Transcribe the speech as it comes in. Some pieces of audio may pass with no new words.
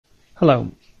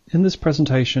Hello. In this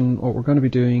presentation, what we're going to be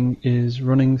doing is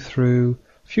running through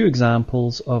a few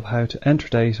examples of how to enter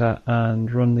data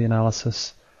and run the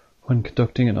analysis when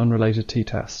conducting an unrelated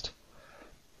t-test.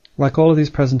 Like all of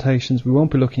these presentations, we won't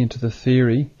be looking into the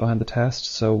theory behind the test,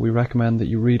 so we recommend that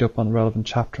you read up on the relevant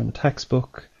chapter in the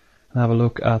textbook and have a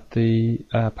look at the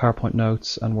PowerPoint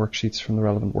notes and worksheets from the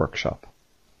relevant workshop.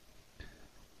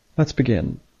 Let's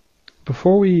begin.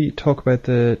 Before we talk about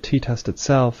the t-test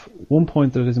itself, one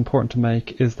point that is important to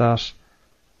make is that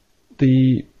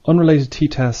the unrelated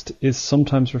t-test is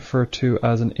sometimes referred to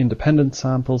as an independent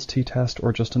samples t-test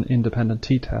or just an independent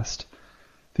t-test.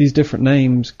 These different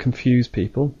names confuse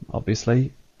people,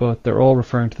 obviously, but they're all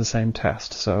referring to the same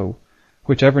test. So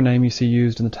whichever name you see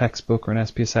used in the textbook or in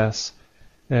SPSS,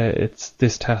 it's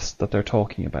this test that they're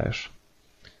talking about.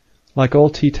 Like all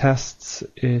t-tests,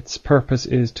 its purpose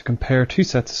is to compare two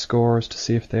sets of scores to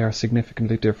see if they are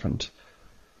significantly different.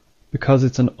 Because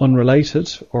it's an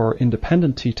unrelated or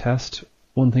independent t-test,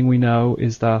 one thing we know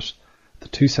is that the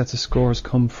two sets of scores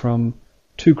come from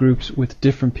two groups with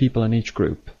different people in each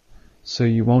group. So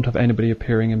you won't have anybody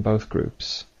appearing in both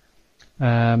groups.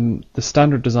 The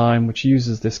standard design which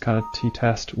uses this kind of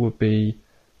t-test would be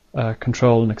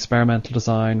control and experimental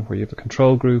design, where you have a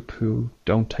control group who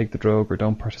don't take the drug or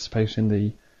don't participate in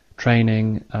the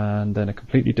training, and then a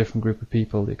completely different group of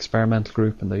people, the experimental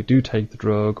group, and they do take the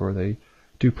drug or they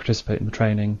do participate in the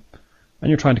training, and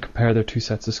you're trying to compare their two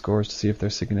sets of scores to see if they're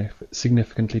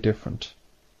significantly different.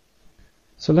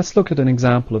 So let's look at an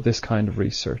example of this kind of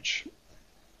research.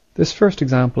 This first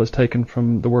example is taken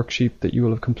from the worksheet that you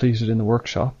will have completed in the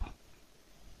workshop.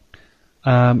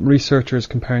 Researchers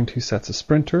comparing two sets of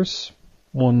sprinters.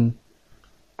 One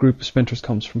group of sprinters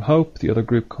comes from Hope, the other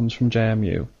group comes from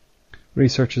JMU.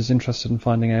 Researchers interested in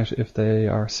finding out if they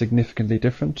are significantly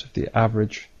different, if the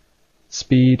average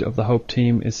speed of the Hope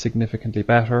team is significantly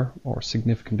better or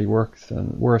significantly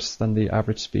worse than the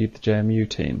average speed of the JMU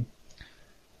team.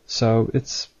 So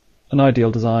it's an ideal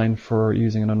design for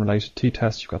using an unrelated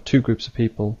t-test. You've got two groups of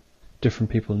people, different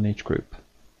people in each group.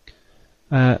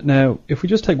 Now, if we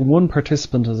just take one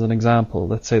participant as an example,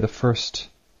 let's say the first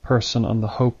person on the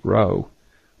Hope row,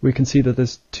 we can see that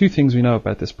there's two things we know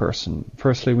about this person.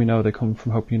 Firstly, we know they come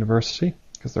from Hope University,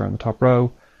 because they're on the top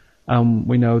row, and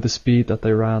we know the speed that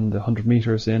they ran the 100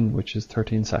 meters in, which is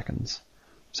 13 seconds.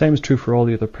 Same is true for all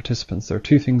the other participants. There are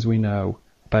two things we know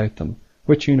about them: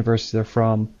 which university they're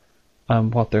from,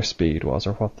 and what their speed was,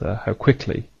 or how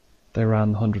quickly they ran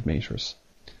the 100 meters.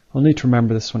 I'll need to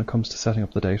remember this when it comes to setting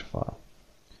up the data file.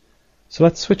 So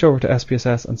let's switch over to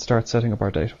SPSS and start setting up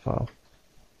our data file.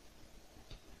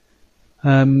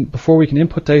 Before we can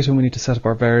input data, we need to set up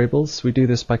our variables. We do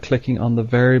this by clicking on the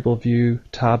Variable View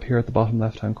tab here at the bottom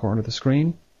left-hand corner of the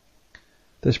screen.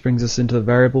 This brings us into the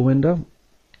variable window.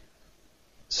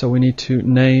 So we need to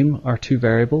name our two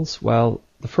variables. Well,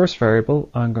 the first variable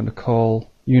I'm going to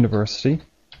call University.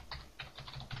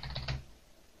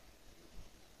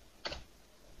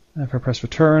 If I press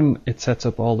return, it sets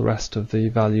up all the rest of the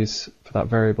values for that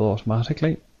variable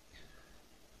automatically.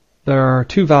 There are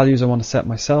two values I want to set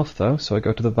myself though, so I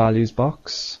go to the values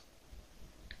box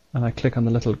and I click on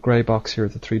the little grey box here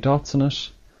with the three dots in it.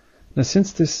 Now,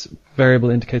 since this variable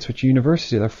indicates which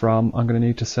university they're from, I'm going to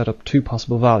need to set up two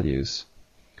possible values.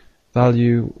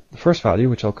 The first value,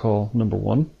 which I'll call number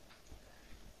 1,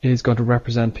 is going to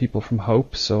represent people from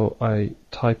Hope, so I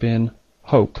type in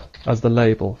Hope as the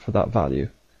label for that value.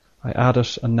 I add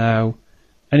it, and now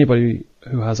anybody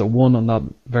who has a 1 on that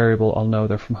variable, I'll know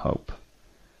they're from Hope.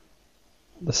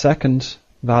 The second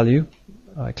value,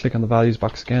 I click on the values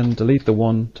box again, delete the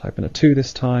 1, type in a 2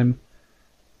 this time,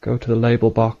 go to the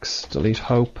label box, delete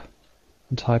Hope,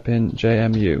 and type in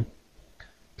JMU.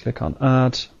 Click on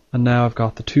add, and now I've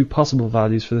got the two possible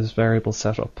values for this variable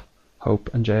set up, Hope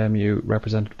and JMU,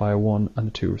 represented by a 1 and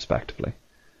a 2 respectively.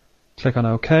 Click on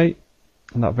OK,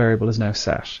 and that variable is now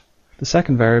set. The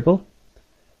second variable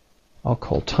I'll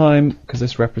call time, because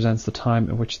this represents the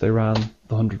time in which they ran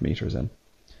the 100 meters in.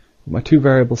 With my two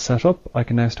variables set up, I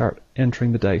can now start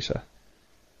entering the data.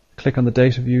 Click on the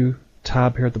Data View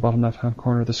tab here at the bottom left-hand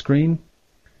corner of the screen,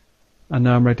 and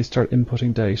now I'm ready to start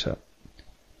inputting data.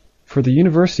 For the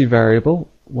university variable,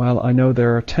 well, I know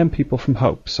there are 10 people from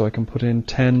Hope, so I can put in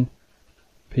 10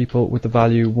 people with the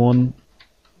value 1,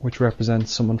 which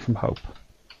represents someone from Hope.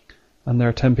 And there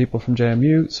are 10 people from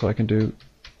JMU, so I can do the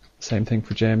same thing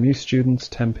for JMU students,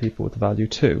 10 people with the value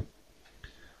 2.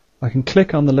 I can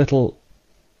click on the little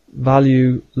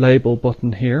value label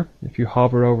button here. If you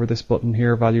hover over this button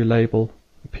here, value label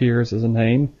appears as a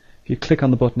name. If you click on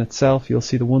the button itself, you'll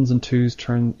see the 1s and 2s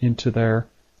turn into their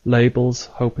labels,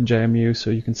 Hope and JMU,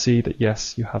 so you can see that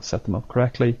yes, you have set them up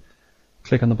correctly.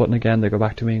 click on the button again, they go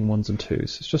back to being 1s and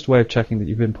 2s. It's just a way of checking that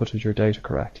you've inputted your data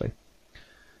correctly.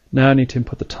 Now I need to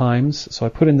input the times, so I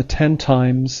put in the 10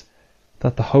 times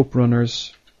that the hope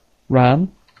runners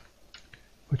ran,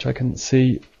 which I can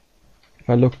see if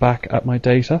I look back at my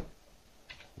data.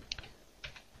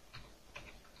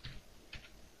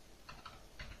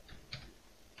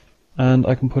 And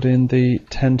I can put in the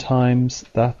 10 times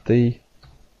that the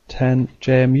 10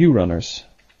 JMU runners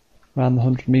ran the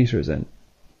 100 meters in.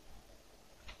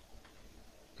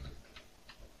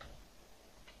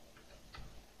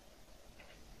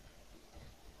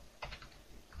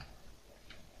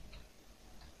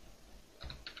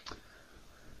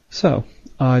 So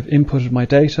I've inputted my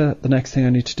data. The next thing I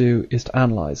need to do is to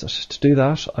analyze it. To do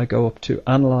that, I go up to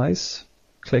Analyze,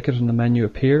 click it and the menu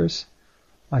appears.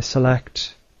 I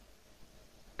select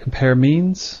Compare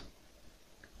Means,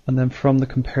 and then from the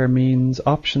Compare Means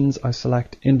options I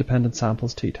select Independent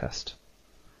Samples t-test.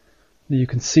 Now you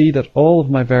can see that all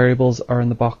of my variables are in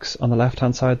the box on the left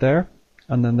hand side there,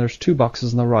 and then there's two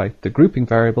boxes on the right, the grouping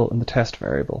variable and the test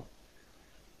variable.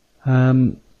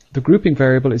 The grouping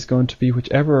variable is going to be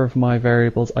whichever of my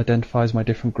variables identifies my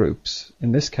different groups.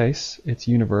 In this case it's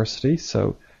university,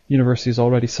 so university is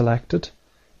already selected.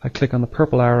 I click on the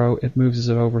purple arrow, it moves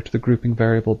it over to the grouping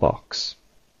variable box.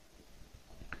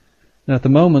 Now at the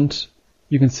moment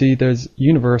you can see there's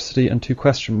university and 2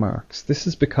 question marks. This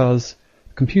is because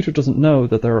the computer doesn't know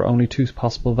that there are only 2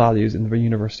 possible values in the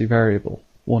university variable,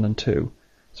 1 and 2.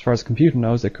 As far as the computer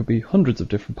knows, there could be hundreds of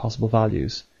different possible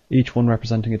values, each one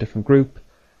representing a different group.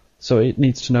 So it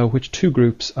needs to know which 2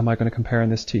 groups am I going to compare in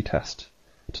this t-test.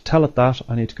 To tell it that,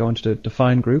 I need to go into the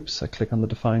Define Groups. I click on the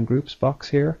Define Groups box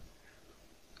here.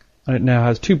 And it now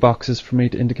has 2 boxes for me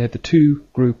to indicate the 2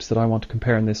 groups that I want to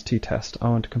compare in this t-test. I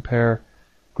want to compare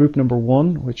group number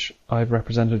 1, which I've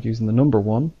represented using the number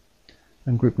 1,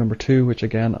 and group number 2, which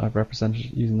again I've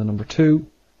represented using the number 2.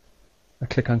 I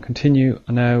click on Continue,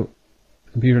 and now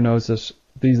the computer knows that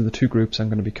these are the 2 groups I'm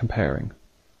going to be comparing.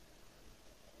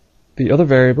 The other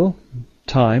variable,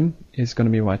 time, is going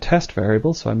to be my test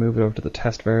variable, so I move it over to the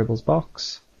test variables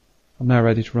box. I'm now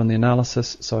ready to run the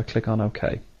analysis, so I click on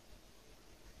OK.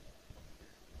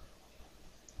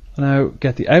 I now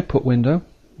get the output window.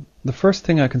 The first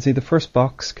thing I can see, the first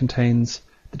box contains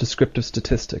the descriptive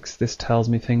statistics. This tells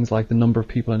me things like the number of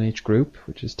people in each group,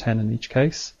 which is 10 in each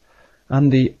case,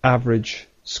 and the average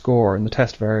score in the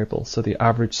test variable. So the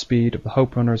average speed of the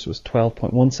hope runners was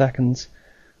 12.1 seconds,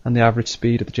 and the average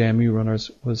speed of the JMU runners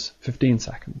was 15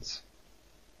 seconds.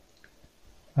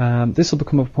 This will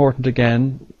become important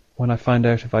again when I find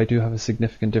out if I do have a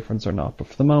significant difference or not, but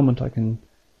for the moment I can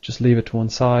just leave it to one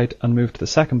side and move to the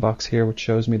second box here, which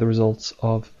shows me the results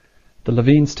of the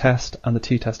Levene's test and the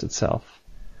t-test itself.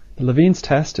 The Levene's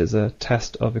test is a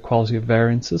test of equality of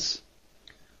variances.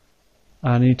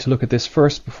 I need to look at this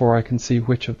first before I can see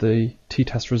which of the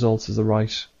t-test results is the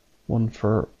right one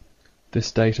for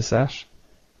this data set.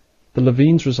 The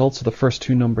Levene's results are the first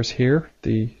 2 numbers here,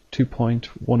 the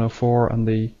 2.104 and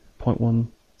the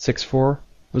 0.164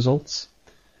 results.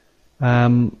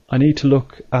 I need to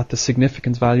look at the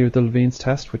significance value of the Levene's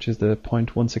test, which is the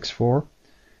 0.164.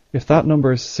 If that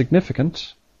number is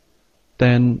significant,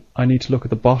 then I need to look at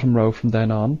the bottom row from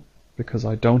then on, because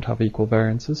I don't have equal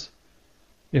variances.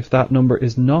 If that number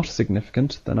is not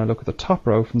significant, then I look at the top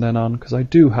row from then on, because I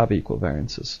do have equal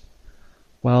variances.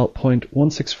 Well,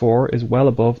 0.164 is well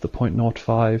above the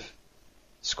 0.05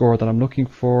 score that I'm looking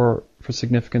for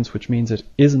significance, which means it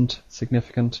isn't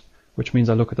significant, which means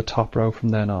I look at the top row from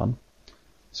then on.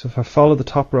 So if I follow the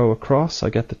top row across, I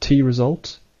get the t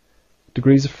result,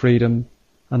 degrees of freedom,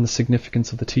 and the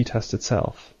significance of the t-test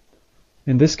itself.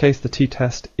 In this case, the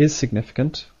t-test is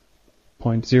significant.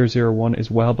 0.001 is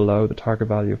well below the target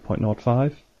value of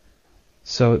 0.05.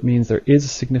 So it means there is a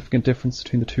significant difference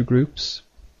between the 2 groups.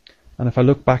 And if I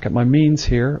look back at my means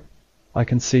here, I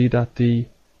can see that the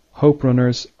hope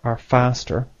runners are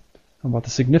faster. And what the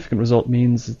significant result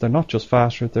means is they're not just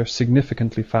faster, they're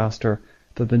significantly faster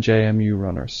than the JMU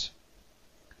runners.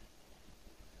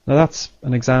 Now that's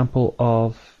an example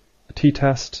of a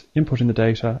t-test, inputting the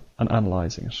data and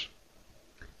analysing it.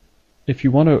 If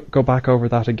you want to go back over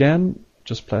that again,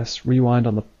 just press rewind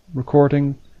on the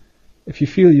recording. If you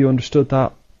feel you understood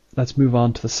that, let's move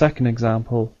on to the second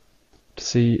example to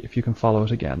see if you can follow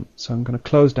it again. So I'm going to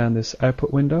close down this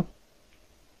output window,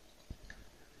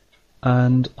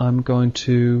 and I'm going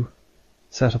to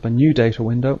set up a new data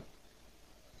window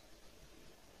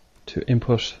to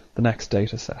input the next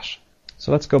data set.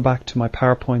 So let's go back to my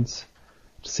PowerPoints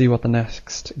to see what the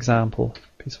next example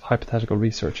piece of hypothetical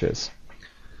research is.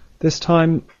 This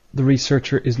time the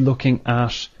researcher is looking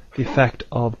at the effect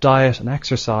of diet and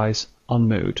exercise on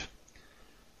mood.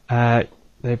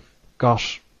 They've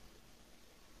got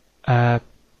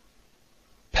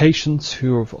patients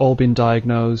who have all been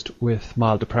diagnosed with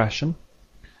mild depression,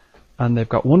 and they've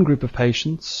got one group of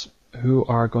patients who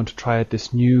are going to try out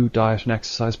this new diet and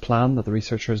exercise plan that the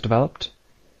researcher has developed,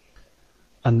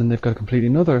 and then they've got a completely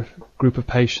another group of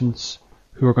patients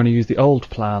who are going to use the old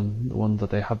plan, the one that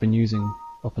they have been using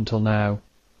up until now.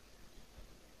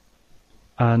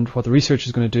 And what the researcher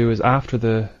is going to do is, after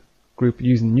the group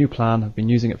using the new plan have been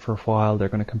using it for a while, they're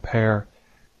going to compare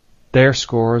their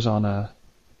scores on a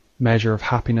measure of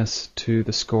happiness to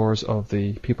the scores of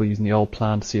the people using the old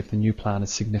plan to see if the new plan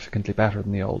is significantly better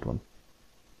than the old one.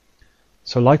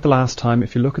 So like the last time,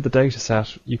 if you look at the data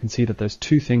set, you can see that there's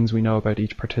two things we know about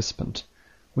each participant.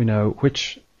 We know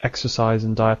which exercise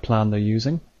and diet plan they're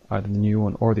using, either the new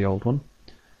one or the old one,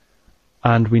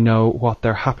 and we know what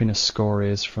their happiness score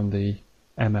is from the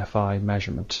MFI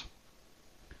measurement.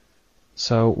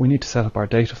 So we need to set up our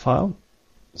data file.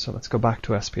 So let's go back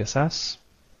to SPSS.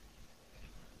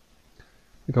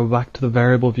 We go back to the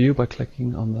variable view by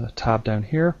clicking on the tab down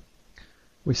here.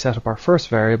 We set up our first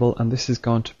variable, and this is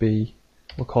going to be,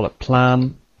 we'll call it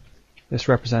plan. This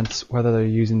represents whether they're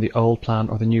using the old plan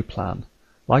or the new plan.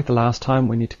 Like the last time,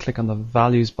 we need to click on the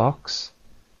values box,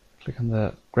 click on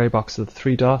the grey box with the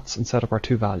 3 dots, and set up our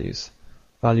 2 values.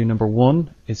 Value number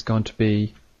 1 is going to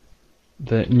be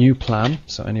the new plan,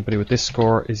 so anybody with this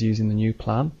score is using the new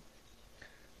plan.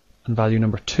 And value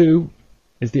number 2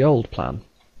 is the old plan.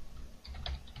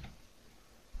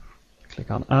 Click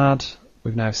on add.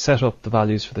 We've now set up the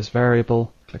values for this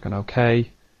variable. Click on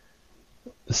OK.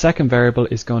 The second variable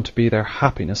is going to be their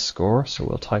happiness score, so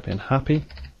we'll type in happy.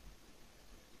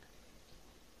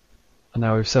 And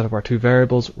now we've set up our 2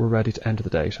 variables, we're ready to enter the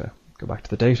data. Go back to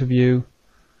the data view.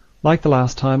 Like the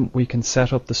last time, we can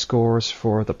set up the scores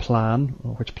for the plan,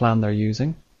 or which plan they're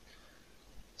using.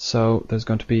 So there's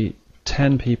going to be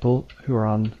 10 people who are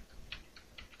on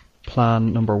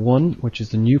plan number 1, which is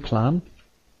the new plan,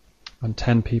 and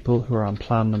 10 people who are on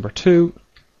plan number 2,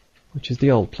 which is the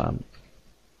old plan.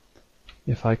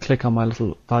 If I click on my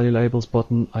little value labels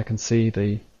button, I can see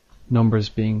the numbers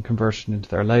being converted into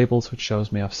their labels, which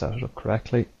shows me I've set it up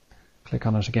correctly. Click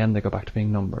on it again, they go back to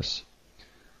being numbers.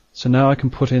 So now I can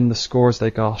put in the scores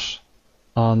they got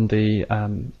on the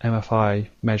MFI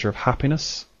measure of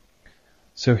happiness.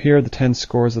 So here are the 10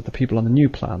 scores that the people on the new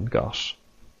plan got.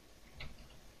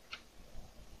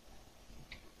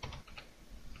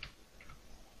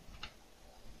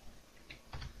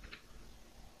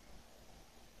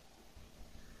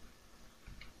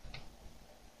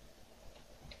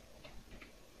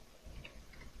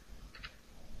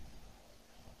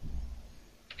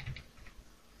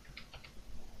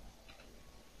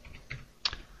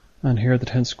 And here are the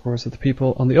 10 scores that the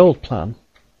people on the old plan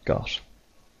got.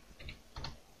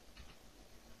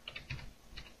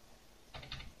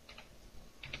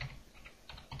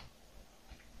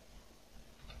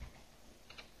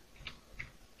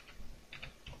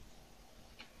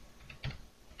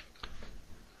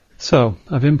 So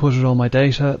I've inputted all my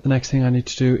data. The next thing I need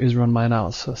to do is run my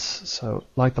analysis. So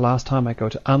like the last time, I go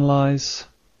to Analyze,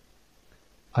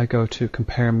 I go to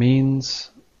Compare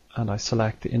Means, and I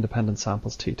select the Independent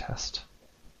Samples t-test.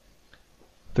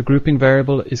 The grouping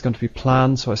variable is going to be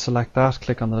plan, so I select that,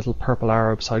 click on the little purple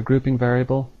arrow beside grouping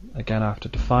variable. Again, I have to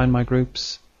define my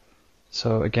groups.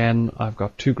 So again, I've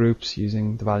got 2 groups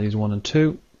using the values 1 and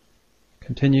 2.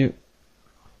 Continue.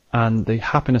 And the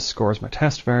happiness score is my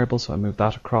test variable, so I move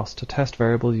that across to test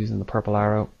variable using the purple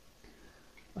arrow.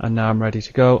 And now I'm ready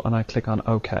to go, and I click on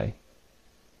OK.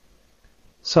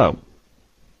 So,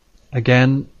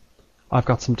 again, I've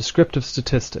got some descriptive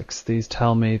statistics. These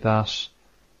tell me that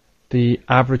the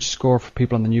average score for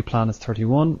people on the new plan is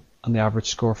 31, and the average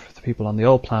score for the people on the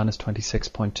old plan is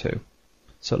 26.2.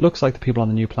 So it looks like the people on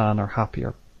the new plan are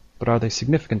happier, but are they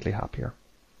significantly happier?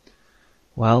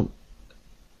 Well,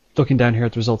 looking down here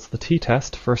at the results of the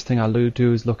t-test, first thing I'll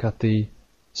do is look at the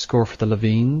score for the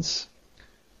Levines.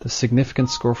 The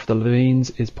significance score for the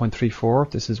Levines is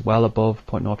 0.34. This is well above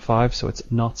 0.05, so it's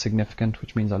not significant,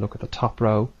 which means I look at the top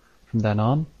row from then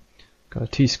on. Got a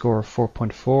t-score of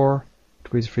 4.4,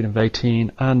 degrees of freedom of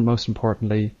 18, and most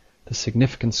importantly, the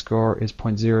significance score is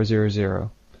 0.000.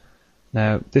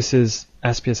 Now, this is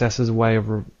SPSS's way of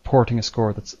reporting a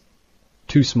score that's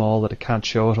too small that it can't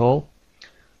show at all.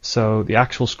 So the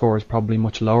actual score is probably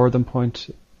much lower than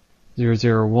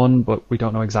 0.001, but we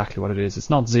don't know exactly what it is. It's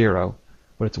not 0,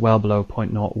 but it's well below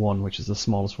 0.01, which is the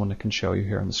smallest one it can show you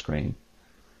here on the screen.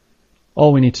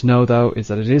 All we need to know, though, is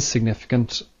that it is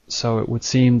significant, so it would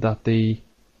seem that the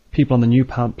people on the new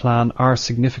plan are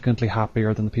significantly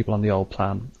happier than the people on the old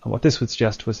plan. And what this would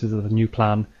suggest to us is that the new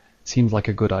plan seems like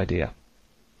a good idea.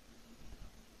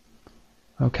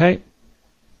 Okay,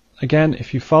 again,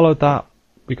 if you followed that,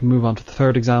 we can move on to the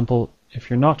third example. If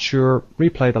you're not sure,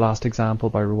 replay the last example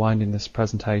by rewinding this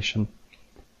presentation,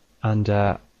 and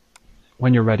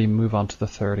when you're ready, move on to the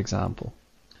third example.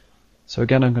 So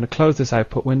again, I'm going to close this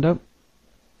output window.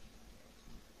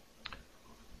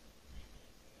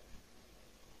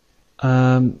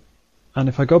 And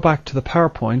if I go back to the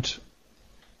PowerPoint,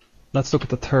 let's look at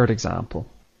the third example.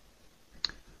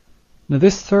 Now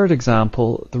this third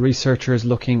example, the researcher is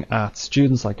looking at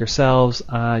students like yourselves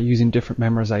using different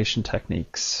memorization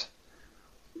techniques.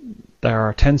 There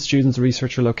are 10 students the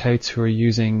researcher locates who are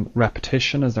using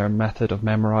repetition as their method of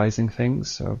memorizing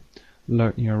things, so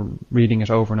reading it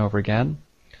over and over again.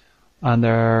 And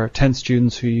there are 10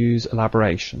 students who use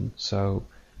elaboration, so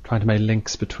trying to make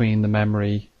links between the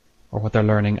memory or what they're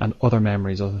learning and other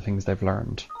memories, other things they've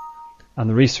learned. And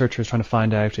the researcher is trying to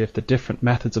find out if the different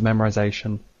methods of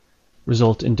memorization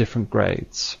result in different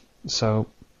grades. So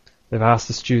they've asked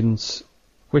the students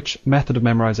which method of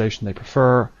memorization they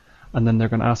prefer, and then they're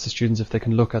going to ask the students if they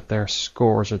can look at their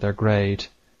scores or their grade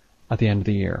at the end of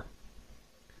the year.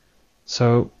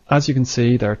 So as you can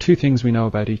see, there are two things we know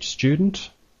about each student: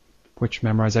 which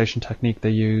memorization technique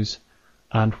they use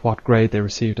and what grade they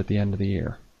received at the end of the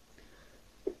year.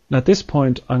 Now at this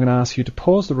point, I'm going to ask you to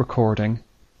pause the recording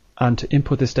and to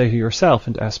input this data yourself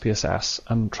into SPSS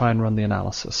and try and run the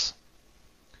analysis.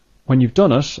 When you've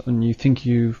done it and you think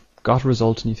you've got a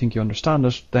result and you think you understand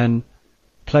it, then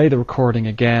play the recording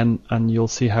again and you'll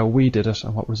see how we did it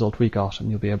and what result we got, and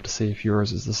you'll be able to see if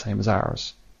yours is the same as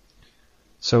ours.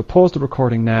 So pause the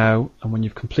recording now, and when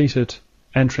you've completed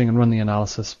entering and running the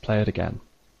analysis, play it again.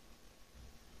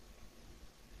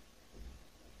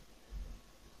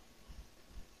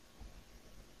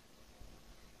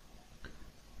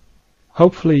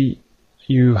 Hopefully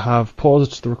you have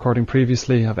paused the recording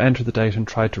previously, have entered the data and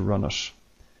tried to run it.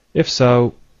 If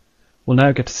so, we'll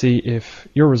now get to see if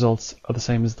your results are the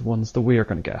same as the ones that we are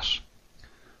going to get.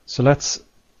 So let's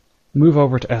move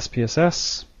over to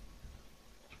SPSS,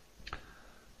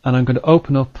 and I'm going to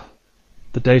open up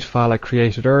the data file I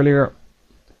created earlier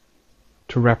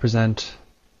to represent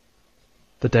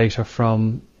the data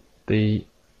from the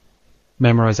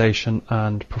memorization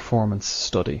and performance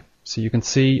study. So you can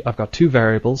see I've got two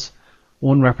variables.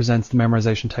 One represents the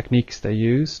memorization techniques they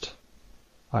used,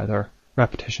 either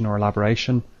repetition or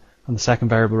elaboration, and the second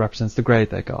variable represents the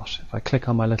grade they got. If I click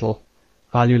on my little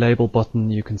value label button,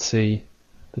 you can see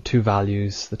the two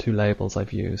values, the two labels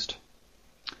I've used.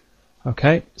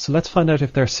 Okay, so let's find out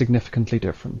if they're significantly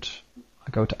different. I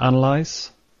go to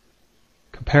Analyze,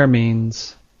 Compare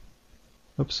Means,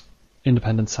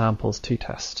 Independent Samples,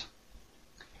 t-test.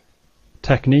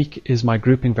 Technique is my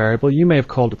grouping variable. You may have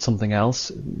called it something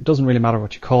else. It doesn't really matter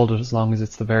what you called it as long as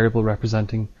it's the variable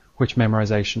representing which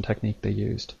memorization technique they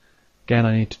used. Again,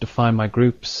 I need to define my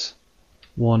groups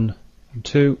 1 and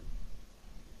 2.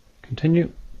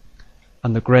 Continue.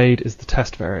 And the grade is the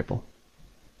test variable.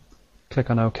 Click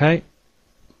on OK.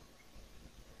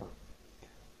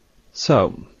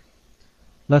 So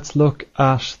let's look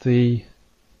at the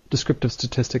descriptive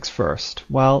statistics first.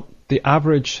 Well, the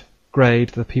average grade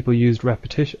that people used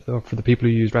repetition, or for the people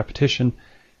who used repetition,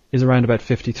 is around about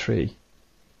 53%.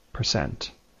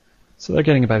 So they're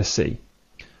getting about a C.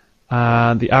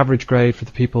 And the average grade for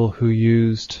the people who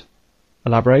used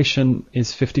elaboration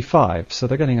is 55, so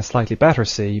they're getting a slightly better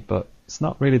C, but it's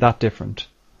not really that different.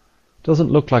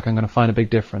 Doesn't look like I'm going to find a big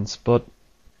difference, but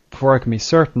before I can be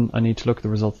certain, I need to look at the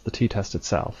results of the t-test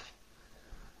itself.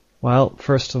 Well,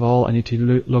 first of all, I need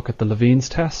to look at the Levene's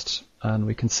test, and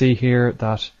we can see here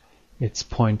that it's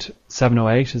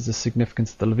 0.708 is the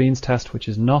significance of the Levene's test, which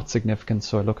is not significant,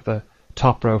 so I look at the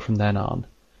top row from then on.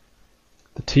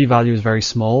 The t-value is very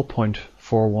small,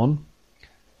 0.41,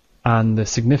 and the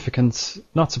significance,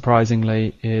 not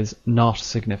surprisingly, is not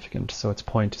significant, so it's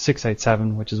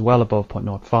 0.687, which is well above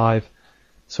 0.05,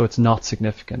 so it's not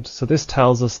significant. So this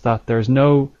tells us that there's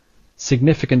no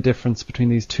significant difference between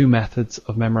these two methods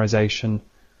of memorization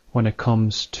when it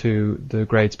comes to the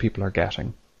grades people are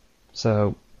getting.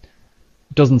 So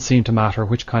it doesn't seem to matter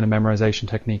which kind of memorization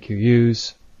technique you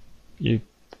use,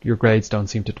 your grades don't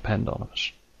seem to depend on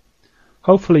it.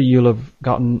 Hopefully you'll have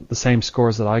gotten the same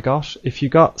scores that I got. If you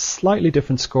got slightly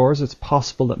different scores, it's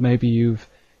possible that maybe you've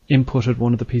inputted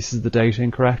one of the pieces of the data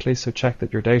incorrectly, so check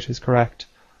that your data is correct.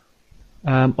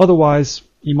 Otherwise,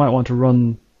 you might want to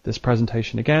run this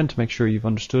presentation again to make sure you've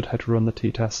understood how to run the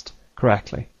t-test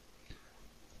correctly.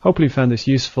 Hopefully you found this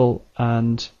useful,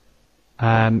 and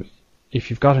If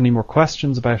you've got any more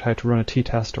questions about how to run a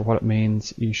t-test or what it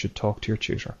means, you should talk to your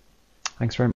tutor.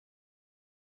 Thanks very much.